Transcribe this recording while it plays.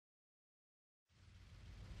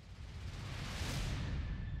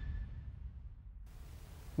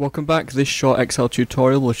Welcome back. This short Excel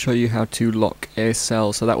tutorial will show you how to lock a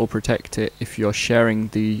cell, so that will protect it if you're sharing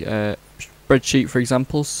the spreadsheet, for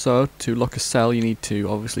example. So to lock a cell you need to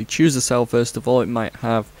obviously choose a cell first of all. It might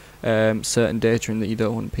have certain data in that you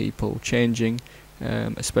don't want people changing,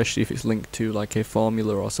 especially if it's linked to like a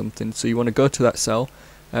formula or something. So you want to go to that cell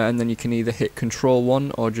and then you can either hit Control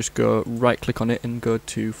 1 or just go right click on it and go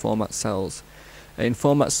to Format Cells. In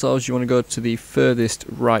Format Cells you want to go to the furthest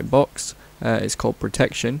right box. It's called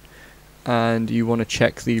Protection, and you want to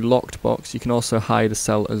check the locked box. You can also hide a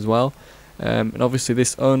cell as well, and obviously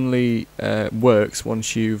this only works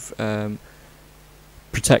once you've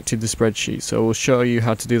protected the spreadsheet. So we'll show you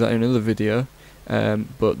how to do that in another video,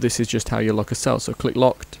 but this is just how you lock a cell. So click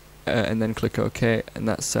Locked and then click OK, and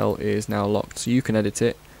that cell is now locked. So you can edit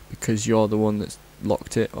it because you're the one that's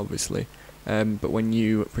locked it, obviously, but when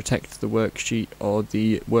you protect the worksheet or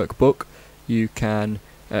the workbook, you can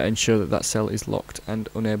ensure that that cell is locked and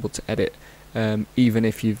unable to edit. Even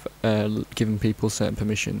if you've given people certain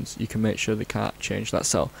permissions, you can make sure they can't change that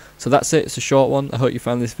cell. So that's it. It's a short one. I hope you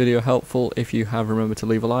found this video helpful. If you have, remember to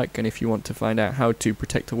leave a like, and if you want to find out how to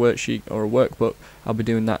protect a worksheet or a workbook, I'll be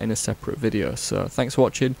doing that in a separate video. So thanks for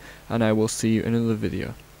watching, and I will see you in another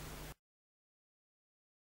video.